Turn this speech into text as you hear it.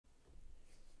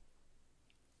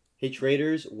Hey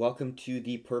traders, welcome to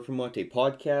the Performante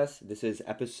podcast. This is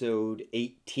episode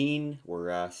 18.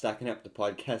 We're stacking up the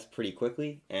podcast pretty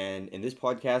quickly, and in this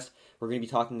podcast, we're going to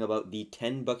be talking about the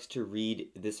 10 books to read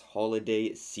this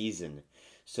holiday season.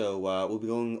 So we'll be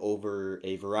going over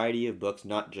a variety of books,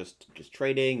 not just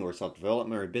trading or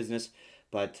self-development or business,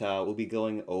 but we'll be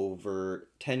going over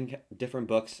 10 different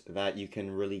books that you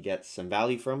can really get some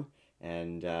value from,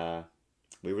 and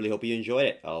we really hope you enjoyed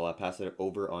it. I'll pass it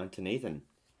over on to Nathan.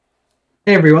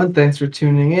 Hey everyone, thanks for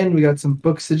tuning in. We got some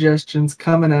book suggestions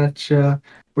coming at you.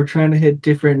 We're trying to hit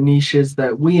different niches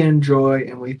that we enjoy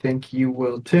and we think you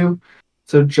will too.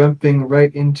 So, jumping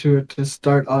right into it to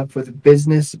start off with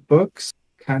business books,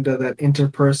 kind of that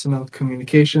interpersonal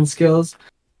communication skills.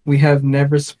 We have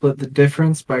Never Split the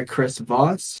Difference by Chris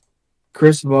Voss.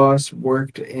 Chris Voss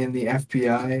worked in the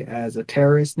FBI as a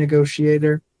terrorist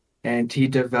negotiator, and he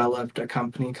developed a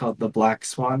company called the Black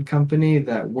Swan Company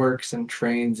that works and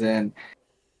trains in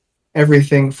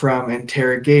everything from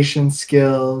interrogation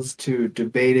skills to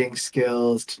debating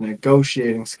skills to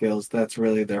negotiating skills. That's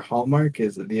really their hallmark,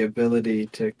 is the ability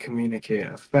to communicate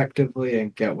effectively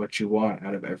and get what you want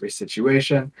out of every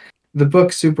situation. The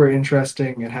book's super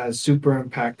interesting. It has super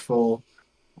impactful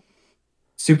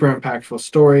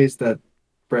stories that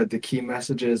spread the key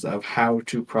messages of how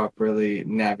to properly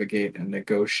navigate and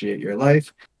negotiate your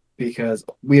life, because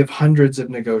we have hundreds of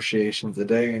negotiations a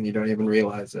day and you don't even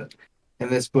realize it. And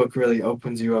this book really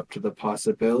opens you up to the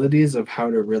possibilities of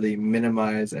how to really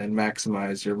minimize and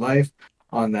maximize your life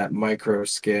on that micro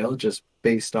scale, just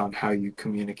based on how you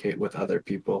communicate with other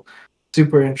people.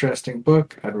 Super interesting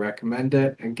book. I'd recommend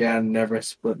it. Again, Never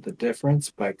Split the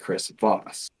Difference by Chris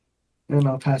Voss. And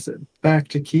I'll pass it back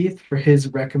to Keith for his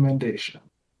recommendation.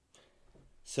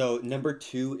 So number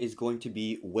two is going to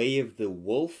be Way of the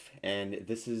Wolf, and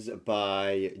this is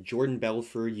by Jordan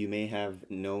Belfort. You may have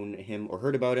known him or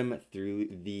heard about him through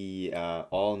the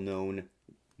all-known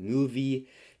movie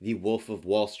The Wolf of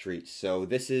Wall Street. So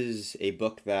this is a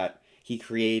book that he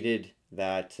created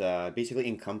that basically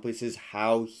encompasses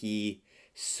how he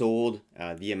sold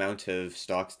the amount of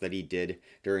stocks that he did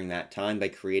during that time by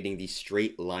creating the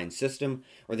straight line system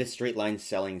or the straight line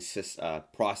selling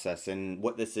process. And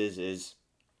what this is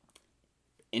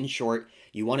in short,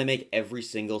 you want to make every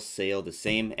single sale the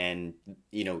same, and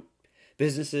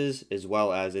businesses as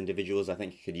well as individuals, I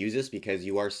think, could use this because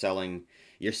you are selling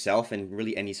yourself in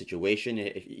really any situation.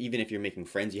 Even if you're making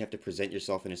friends, you have to present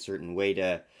yourself in a certain way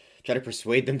to try to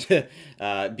persuade them to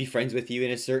be friends with you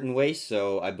in a certain way.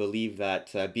 So I believe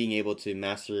that being able to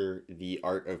master the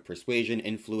art of persuasion,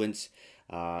 influence,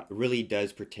 really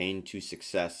does pertain to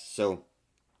success. So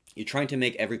you're trying to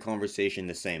make every conversation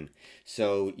the same.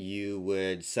 So you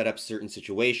would set up certain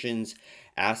situations,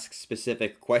 ask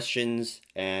specific questions,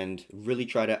 and really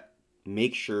try to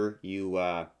make sure you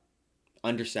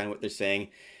understand what they're saying,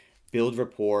 build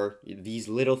rapport. These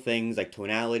little things like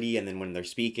tonality, and then when they're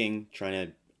speaking, trying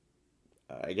to,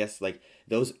 I guess, like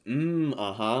those,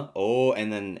 oh,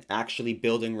 and then actually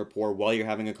building rapport while you're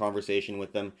having a conversation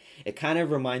with them. It kind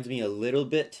of reminds me a little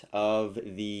bit of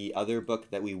the other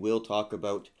book that we will talk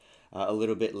about a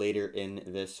little bit later in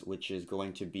this, which is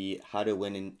going to be how to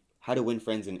win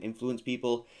friends and influence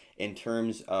people, in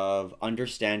terms of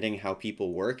understanding how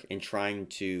people work and trying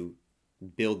to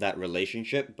build that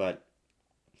relationship. But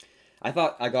I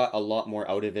thought I got a lot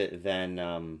more out of it than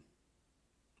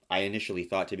I initially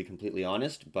thought, to be completely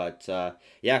honest. But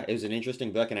yeah, it was an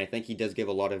interesting book, and I think he does give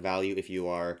a lot of value if you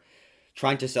are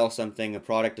trying to sell something, a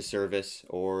product, a service,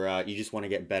 or you just want to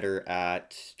get better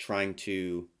at trying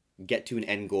to get to an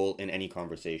end goal in any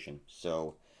conversation.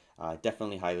 So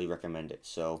definitely highly recommend it.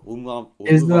 So we'll move on.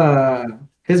 We'll His move on.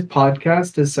 his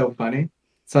podcast is so funny.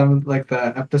 Some like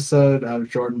the episode of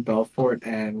Jordan Belfort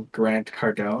and Grant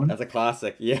Cardone. That's a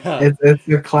classic. Yeah. It's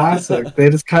a classic.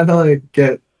 They just kind of like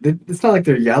it's not like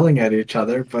they're yelling at each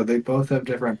other, but they both have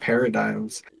different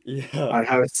paradigms Yeah. on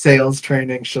how sales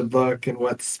training should look and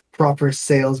what proper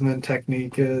salesman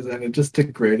technique is, and it just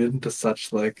degraded into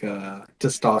such like a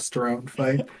testosterone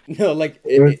fight. No, like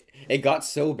It was it got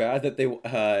so bad that they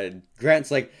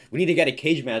Grant's like, we need to get a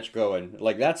cage match going.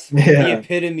 Like that's the yeah,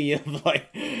 epitome of like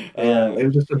yeah. It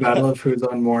was just a yeah, battle of who's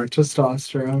on more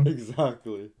testosterone.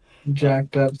 exactly. Uh,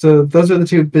 Jacked up. So those are the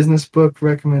two business book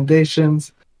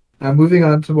recommendations. Moving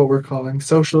on to what we're calling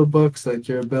social books, like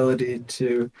your ability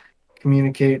to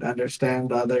communicate,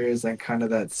 understand others, and kind of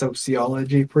that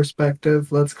sociology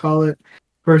perspective, let's call it.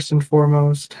 First and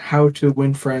foremost, How to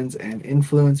Win Friends and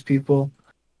Influence People.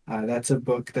 That's a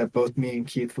book that both me and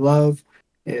Keith love.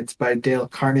 It's by Dale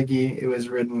Carnegie. It was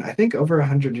written, I think, over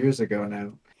 100 years ago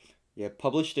now. yeah,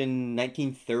 published in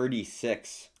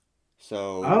 1936.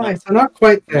 So All right, not so not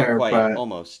quite not there, quite, but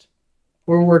almost.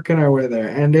 we're working our way there.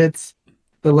 And it's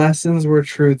the lessons were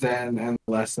true then and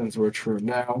the lessons were true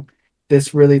now.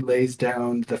 This really lays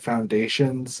down the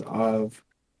foundations of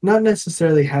not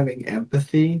necessarily having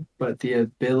empathy, but the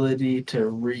ability to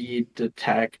read,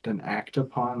 detect, and act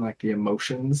upon like the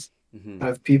emotions Hmm.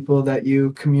 of people that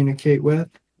you communicate with,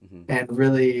 Hmm. and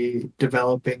really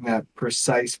developing that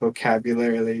precise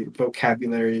vocabulary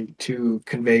to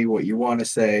convey what you want to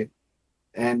say,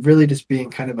 and really just being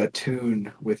kind of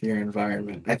attuned with your Hmm.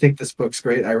 environment. I think this book's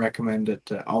great. I recommend it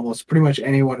to almost pretty much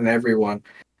anyone and everyone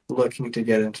looking to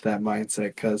get into that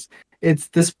mindset, because it's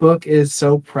this book is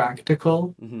so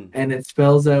practical Hmm. and it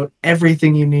spells out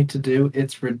everything you need to do.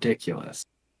 It's ridiculous.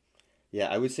 Yeah,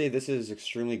 I would say this is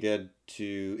extremely good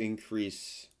to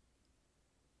increase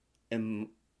em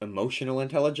emotional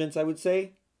intelligence, I would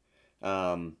say.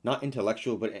 Not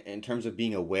intellectual, but in terms of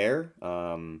being aware.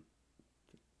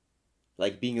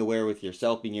 Like being aware with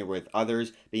yourself, being aware with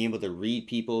others, being able to read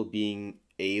people, being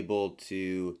able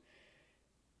to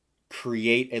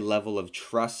create a level of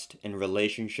trust and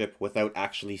relationship without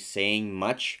actually saying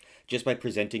much, just by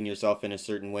presenting yourself in a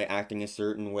certain way, acting a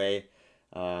certain way,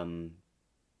 um,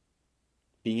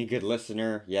 being a good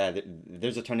listener. Yeah,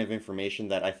 there's a ton of information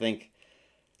that I think,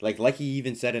 like he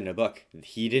even said in a book,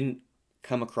 he didn't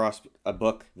come across a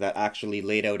book that actually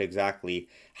laid out exactly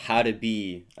how to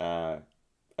be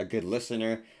a good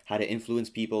listener, how to influence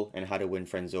people, and how to win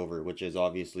friends over, which is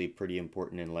obviously pretty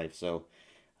important in life. So,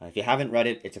 if you haven't read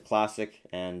it, it's a classic,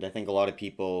 and I think a lot of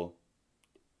people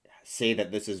say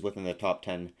that this is within the top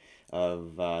 10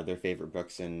 of their favorite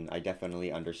books, and I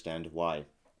definitely understand why.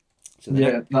 So, the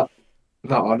next. Yeah,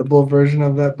 the Audible version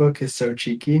of that book is so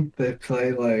cheeky. They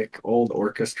play like old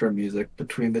orchestra music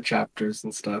between the chapters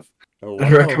and stuff. Oh,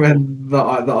 I'd wow. recommend the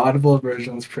Audible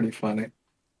version is pretty funny.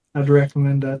 I'd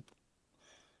recommend it.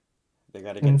 They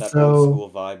got to get And that old so,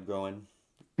 school vibe going.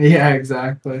 yeah,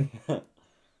 exactly.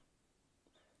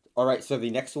 All right, so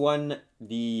the next one,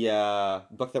 the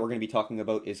book that we're going to be talking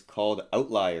about is called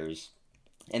Outliers.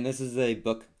 And this is a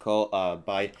book called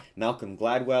by Malcolm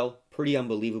Gladwell. Pretty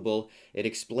unbelievable. It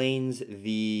explains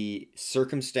the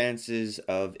circumstances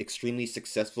of extremely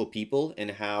successful people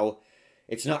and how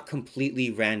it's not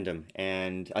completely random.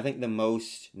 And I think the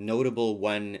most notable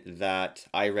one that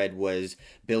I read was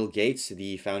Bill Gates,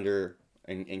 the founder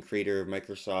and creator of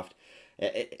Microsoft.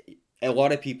 A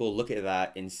lot of people look at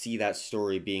that and see that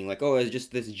story being like, oh, it's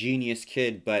just this genius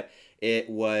kid, but it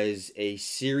was a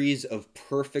series of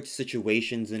perfect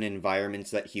situations and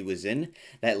environments that he was in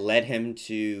that led him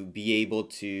to be able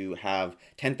to have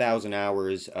 10,000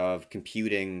 hours of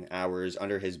computing hours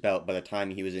under his belt by the time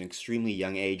he was an extremely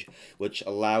young age, which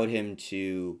allowed him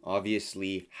to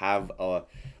obviously have a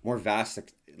more vast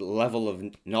level of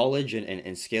knowledge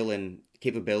and skill and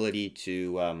capability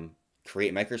to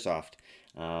create Microsoft,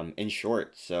 in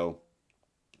short. So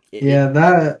it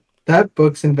Yeah, that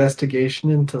book's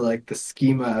investigation into like the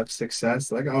schema of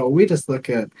success, like, oh, we just look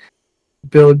at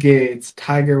Bill Gates,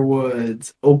 Tiger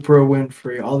Woods, Oprah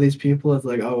Winfrey, all these people, it's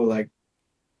like, oh, like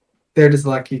they're just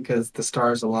lucky because the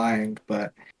stars aligned,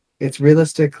 but it's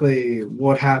realistically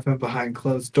what happened behind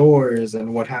closed doors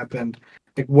and what happened,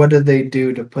 like what did they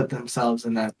do to put themselves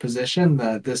in that position,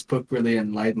 that this book really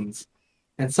enlightens.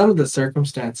 And some of the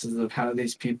circumstances of how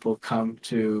these people come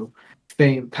to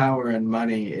fame, power, and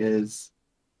money is,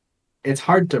 it's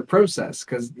hard to process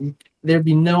because there'd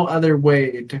be no other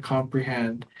way to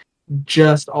comprehend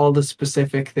just all the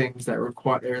specific things that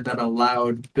require that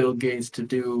allowed Bill Gates to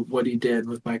do what he did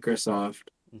with Microsoft,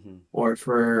 Mhm. or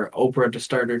for Oprah to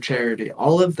start her charity.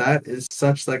 All of that is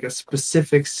such like a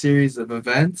specific series of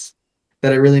events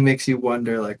that it really makes you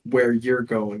wonder like where you're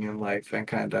going in life and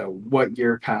kind of what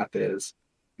your path is,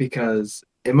 because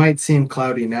it might seem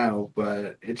cloudy now,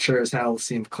 but it sure as hell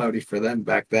seemed cloudy for them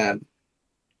back then.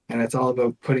 And it's all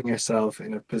about putting yourself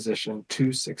in a position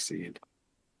to succeed.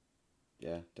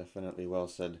 Yeah, definitely well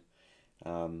said.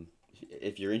 Um,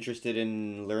 if you're interested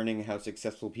in learning how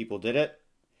successful people did it,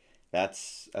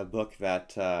 that's a book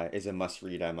that is a must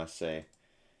read, I must say.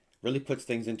 Really puts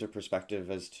things into perspective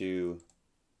as to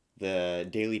the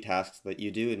daily tasks that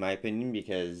you do, in my opinion,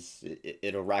 because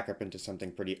it'll rack up into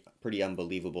something pretty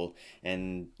unbelievable.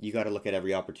 And you got to look at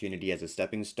every opportunity as a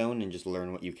stepping stone and just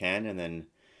learn what you can. And then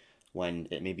when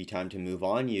it may be time to move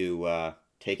on, you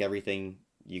take everything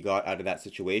you got out of that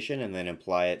situation and then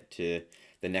apply it to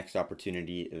the next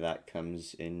opportunity that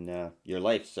comes in your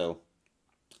life. So,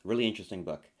 really interesting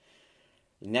book.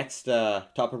 Next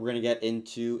topic we're going to get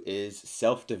into is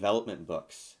self-development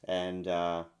books. And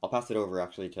I'll pass it over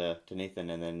actually to Nathan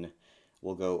and then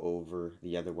we'll go over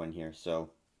the other one here. So,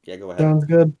 yeah, go ahead. Sounds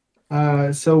good.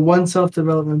 So one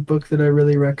self-development book that I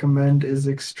really recommend is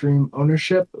Extreme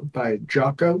Ownership by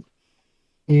Jocko.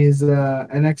 He's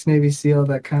an ex-Navy SEAL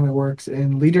that kind of works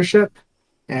in leadership.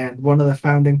 And one of the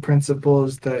founding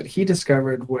principles that he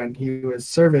discovered when he was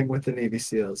serving with the Navy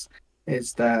SEALs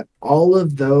is that all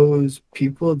of those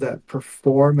people that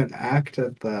perform and act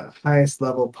at the highest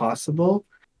level possible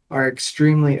are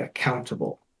extremely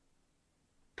accountable.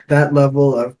 That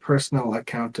level of personal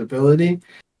accountability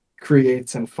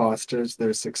creates and fosters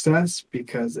their success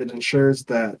because it ensures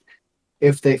that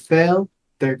if they fail,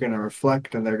 they're going to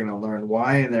reflect and they're going to learn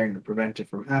why and they're going to prevent it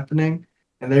from happening.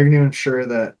 And they're going to ensure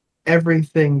that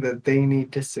everything that they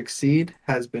need to succeed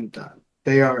has been done.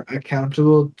 They are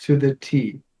accountable to the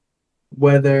T,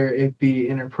 whether it be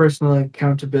interpersonal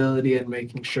accountability and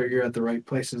making sure you're at the right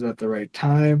places at the right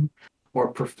time,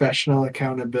 or professional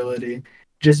accountability.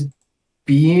 Just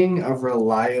being a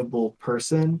reliable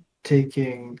person,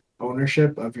 taking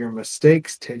ownership of your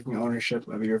mistakes, taking ownership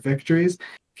of your victories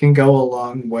can go a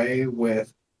long way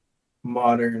with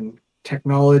modern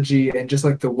technology and just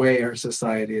like the way our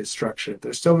society is structured.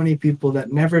 There's so many people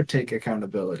that never take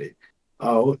accountability.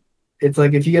 Oh, it's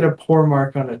like if you get a poor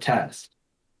mark on a test,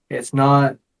 it's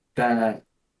not that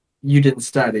you didn't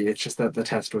study, it's just that the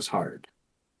test was hard.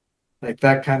 Like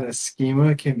that kind of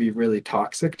schema can be really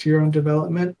toxic to your own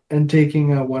development, and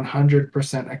taking a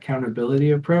 100%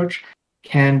 accountability approach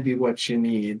can be what you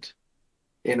need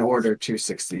in order to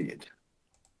succeed.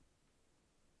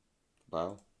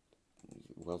 Wow,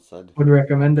 well said. Would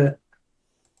recommend it.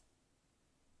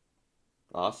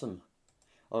 Awesome.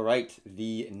 All right,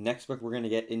 the next book we're going to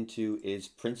get into is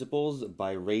Principles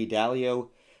by Ray Dalio.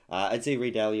 I'd say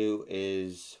Ray Dalio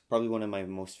is probably one of my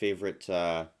most favorite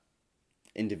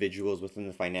individuals within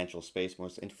the financial space,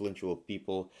 most influential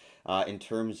people in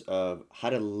terms of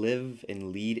how to live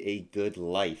and lead a good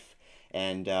life.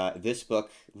 And this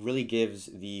book really gives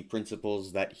the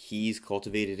principles that he's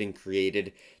cultivated and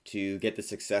created to get the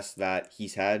success that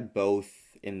he's had, both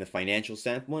in the financial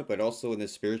standpoint, but also in the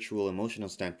spiritual, emotional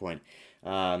standpoint.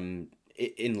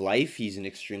 In life, he's an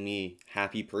extremely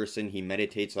happy person. He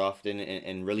meditates often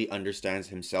and really understands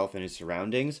himself and his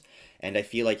surroundings. And I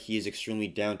feel like he is extremely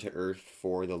down to earth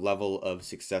for the level of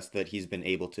success that he's been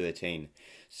able to attain.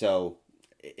 So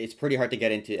it's pretty hard to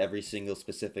get into every single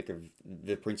specific of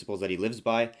the principles that he lives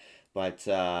by, but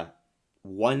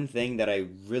one thing that I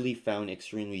really found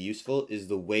extremely useful is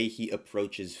the way he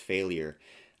approaches failure.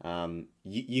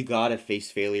 You gotta face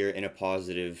failure in a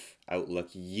positive outlook.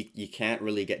 You can't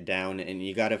really get down, and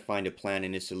you gotta find a plan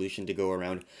and a solution to go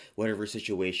around whatever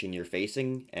situation you're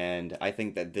facing. And I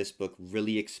think that this book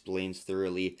really explains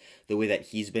thoroughly the way that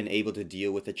he's been able to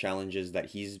deal with the challenges that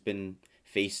he's been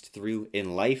faced through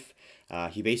in life.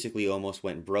 He basically almost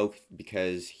went broke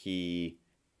because he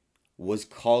was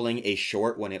calling a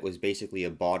short when it was basically a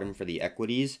bottom for the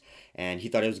equities, and he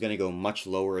thought it was going to go much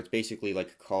lower. It's basically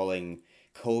like calling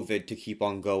COVID to keep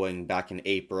on going back in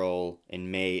April,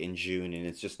 in May, in June, and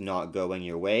it's just not going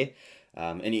your way.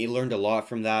 And he learned a lot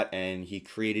from that, and he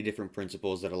created different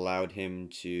principles that allowed him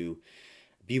to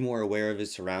be more aware of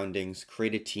his surroundings,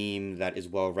 create a team that is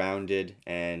well rounded,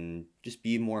 and just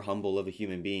be more humble of a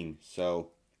human being. So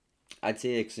I'd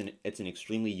say it's an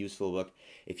extremely useful book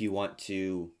if you want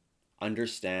to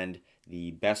understand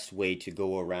the best way to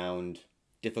go around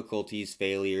difficulties,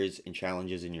 failures, and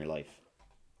challenges in your life.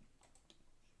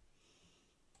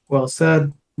 Well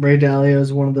said. Ray Dalio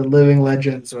is one of the living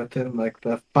legends within like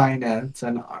the finance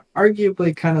and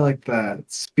arguably kind of like the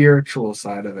spiritual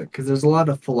side of it, because there's a lot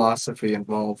of philosophy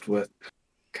involved with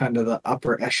kind of the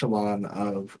upper echelon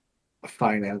of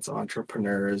finance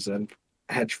entrepreneurs and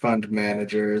hedge fund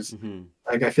managers. Hmm.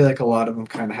 Like I feel like a lot of them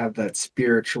kind of have that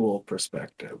spiritual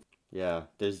perspective. Yeah,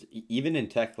 there's even in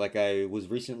tech, like I was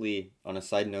recently on a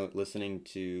side note listening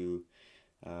to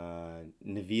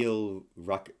Naval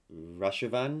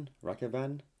Rakavan.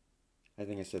 I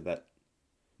think I said that.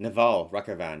 Naval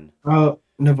Rakavan. Oh,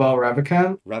 Naval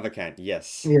Ravikant? Ravikant,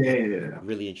 yes. Yeah, yeah, yeah.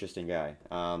 Really interesting guy.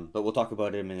 But we'll talk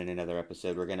about him in another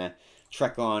episode. We're gonna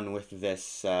trek on with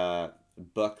this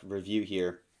book review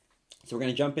here. So we're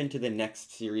gonna jump into the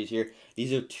next series here.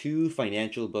 These are two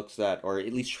financial books that, or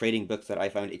at least trading books that I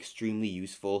found extremely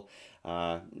useful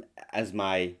uh, as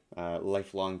my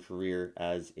lifelong career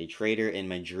as a trader and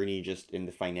my journey just in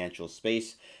the financial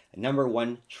space. Number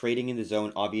one, Trading in the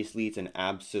Zone. Obviously, it's an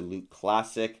absolute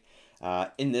classic.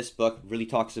 In this book, really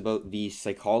talks about the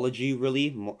psychology, really,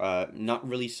 not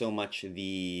really so much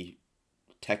the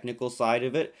technical side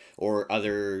of it or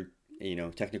other,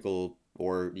 technical,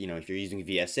 or if you're using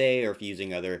VSA or if you're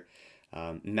using other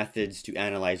methods to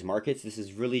analyze markets. This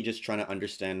is really just trying to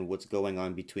understand what's going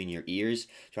on between your ears,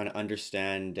 trying to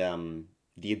understand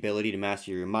the ability to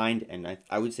master your mind. And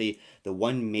I would say the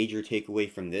one major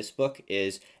takeaway from this book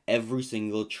is every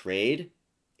single trade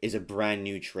is a brand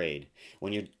new trade.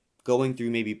 When you're going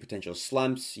through maybe potential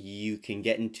slumps, you can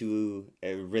get into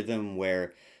a rhythm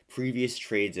where previous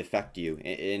trades affect you.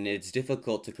 And it's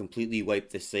difficult to completely wipe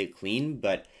the slate clean,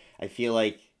 but I feel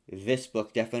like this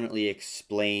book definitely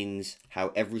explains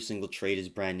how every single trade is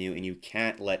brand new, and you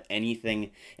can't let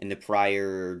anything in the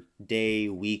prior day,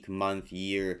 week, month,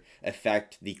 year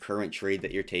affect the current trade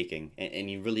that you're taking. And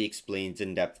he really explains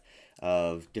in depth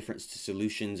of different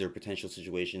solutions or potential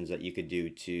situations that you could do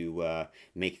to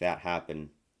make that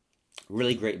happen.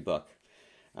 Really great book.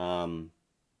 Um,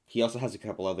 he also has a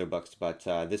couple other books, but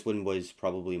this one was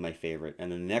probably my favorite.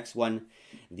 And then the next one,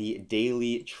 The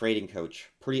Daily Trading Coach.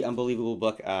 Pretty unbelievable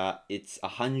book. It's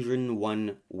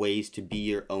 101 Ways to Be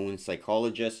Your Own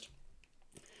Psychologist.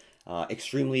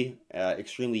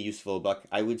 Extremely useful book.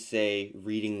 I would say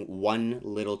reading one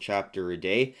little chapter a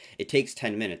day. It takes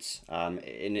 10 minutes, and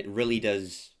it really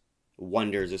does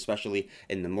wonders, especially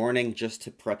in the morning, just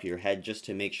to prep your head, just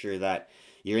to make sure that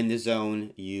you're in the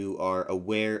zone, you are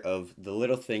aware of the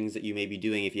little things that you may be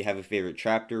doing. If you have a favorite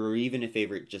chapter or even a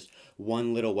favorite just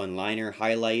one little one-liner,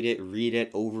 highlight it, read it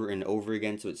over and over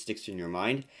again so it sticks in your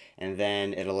mind, and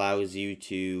then it allows you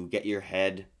to get your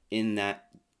head in that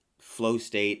flow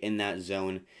state, in that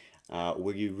zone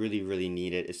where you really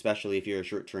need it, especially if you're a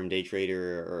short-term day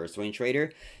trader or a swing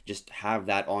trader. Just have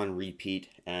that on repeat,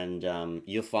 and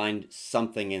you'll find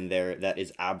something in there that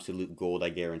is absolute gold, I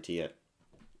guarantee it.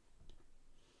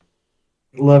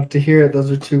 Love to hear it. Those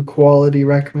are two quality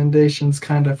recommendations,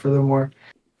 kind of for the more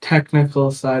technical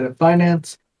side of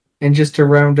finance. And just to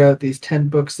round out these 10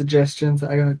 book suggestions,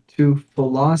 I got two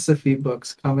philosophy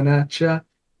books coming at you.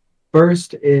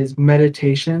 First is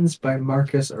Meditations by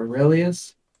Marcus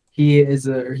Aurelius. He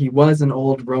was an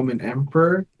old Roman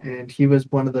emperor, and he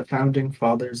was one of the founding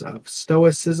fathers of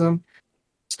Stoicism.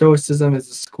 Stoicism is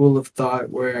a school of thought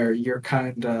where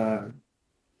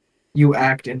you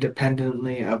act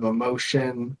independently of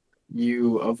emotion,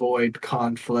 you avoid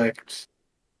conflict.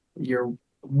 Your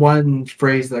one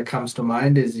phrase that comes to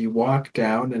mind is you walk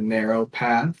down a narrow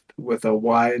path with a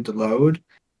wide load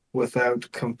without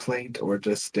complaint or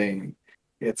disdain.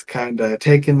 It's kind of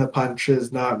taking the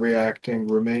punches, not reacting,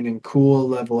 remaining cool,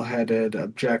 level headed,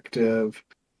 objective.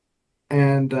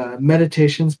 And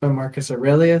Meditations by Marcus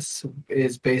Aurelius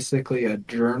is basically a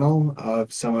journal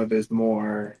of some of his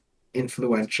more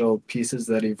influential pieces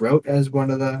that he wrote as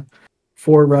one of the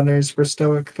forerunners for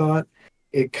Stoic thought.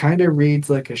 It kind of reads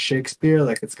like a Shakespeare,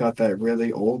 like it's got that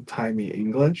really old timey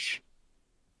English.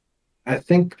 I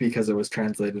think because it was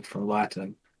translated from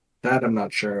Latin. That I'm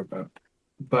not sure about.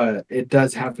 But it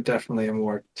does have definitely a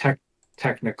more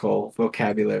technical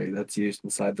vocabulary that's used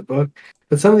inside the book.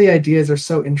 But some of the ideas are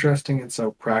so interesting and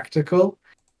so practical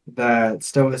that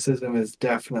Stoicism is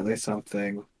definitely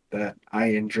something that I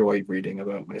enjoy reading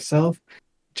about myself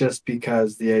just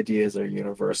because the ideas are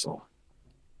universal.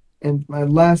 And my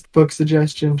last book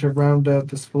suggestion to round out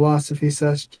this philosophy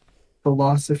section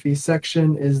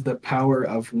is The Power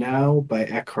of Now by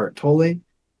Eckhart Tolle.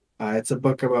 It's a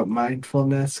book about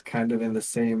mindfulness, kind of in the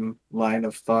same line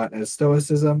of thought as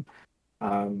Stoicism,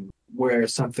 where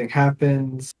something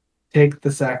happens, take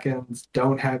the seconds,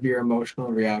 don't have your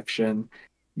emotional reaction,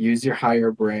 use your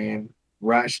higher brain,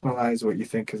 rationalize what you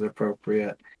think is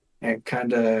appropriate, and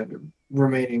kind of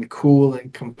remaining cool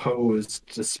and composed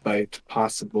despite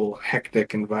possible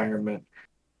hectic environment.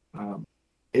 Um,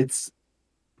 it's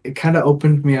it kind of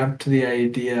opened me up to the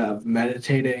idea of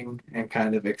meditating and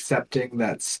kind of accepting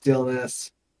that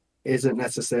stillness isn't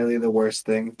necessarily the worst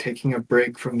thing. Taking a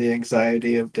break from the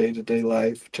anxiety of day to day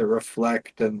life to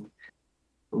reflect and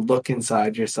look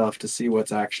inside yourself to see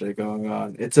what's actually going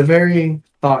on. It's a very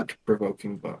thought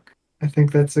provoking book. I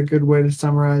think that's a good way to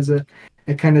summarize it.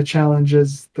 It kind of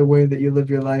challenges the way that you live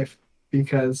your life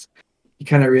because you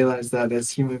kind of realize that as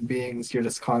human beings, you're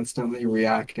just constantly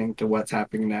reacting to what's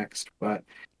happening next. But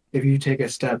if you take a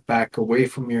step back away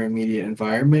from your immediate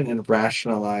environment and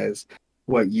rationalize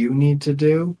what you need to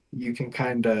do, you can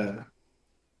kind of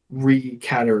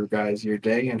recategorize your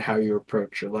day and how you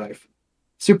approach your life.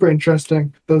 Super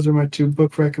interesting. Those are my two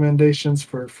book recommendations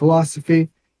for philosophy.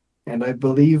 And I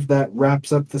believe that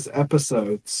wraps up this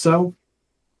episode. So,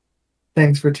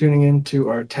 thanks for tuning in to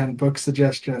our 10 book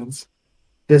suggestions.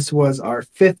 This was our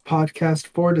 5th podcast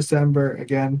for December.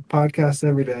 Again, podcast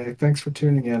every day. Thanks for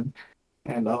tuning in.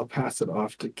 And I'll pass it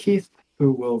off to Keith,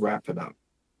 who will wrap it up.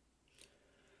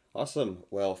 Awesome.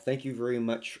 Well, thank you very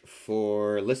much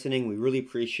for listening. We really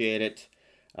appreciate it.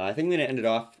 I think I'm going to end it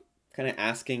off kind of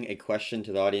asking a question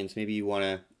to the audience. Maybe you want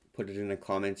to put it in the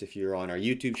comments if you're on our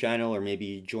YouTube channel, or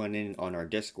maybe join in on our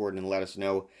Discord and let us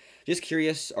know. Just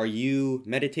curious, are you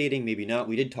meditating? Maybe not.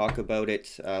 We did talk about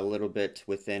it a little bit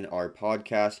within our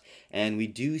podcast, and we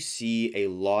do see a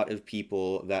lot of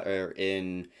people that are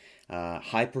in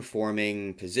high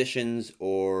performing positions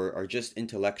or are just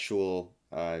intellectual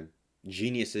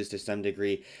geniuses to some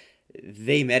degree.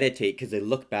 They meditate because they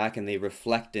look back and they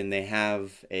reflect and they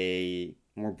have a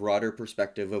more broader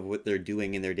perspective of what they're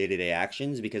doing in their day-to-day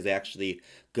actions, because they actually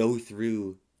go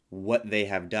through what they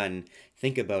have done,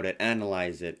 think about it,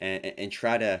 analyze it, and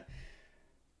try to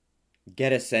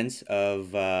get a sense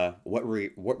of what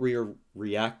we're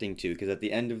reacting to. Because at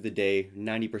the end of the day,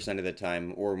 90% of the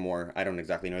time or more, I don't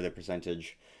exactly know the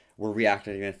percentage, we're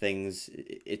reacting to things.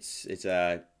 It's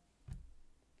a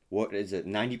what is it?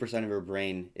 90% of our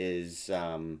brain is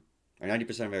or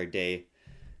 90% of our day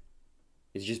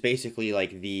is just basically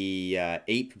like the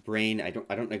ape brain. I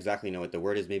don't exactly know what the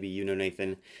word is. Maybe you know,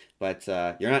 Nathan, but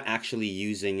you're not actually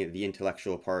using the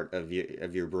intellectual part of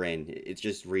your brain. It's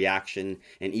just reaction,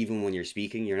 and even when you're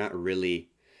speaking, you're not really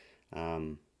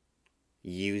um,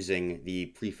 using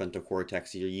the prefrontal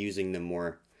cortex. You're using the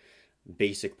more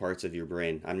basic parts of your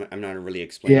brain. I'm not really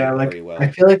explaining Yeah, it like very I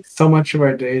well. feel like so much of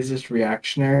our day is just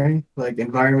reactionary, like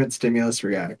environment, stimulus,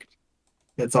 react.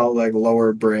 It's all like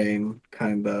lower brain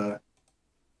kind of,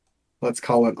 let's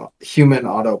call it human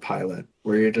autopilot,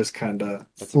 where you're just kind of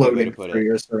That's a good way to floating put through it.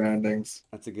 your surroundings.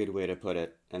 That's a good way to put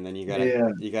it. And then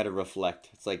Yeah, you gotta reflect.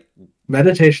 It's like,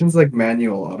 meditation's like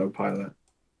manual autopilot.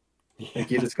 Like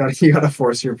you yeah, just gotta you gotta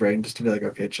force your brain just to be like,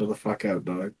 okay, chill the fuck out,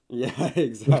 dog. yeah,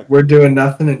 We're exactly. doing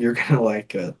nothing and you're gonna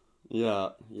like it. Yeah,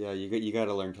 yeah, you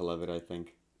gotta learn to love it, I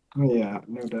think. Yeah,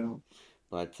 no doubt.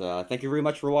 But thank you very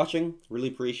much for watching. Really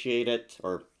appreciate it,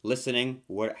 or listening.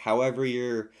 However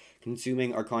you're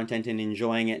consuming our content and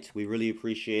enjoying it, we really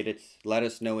appreciate it. Let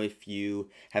us know if you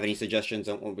have any suggestions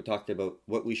on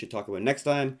what we should talk about next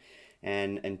time.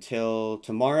 And until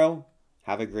tomorrow,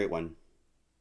 have a great one.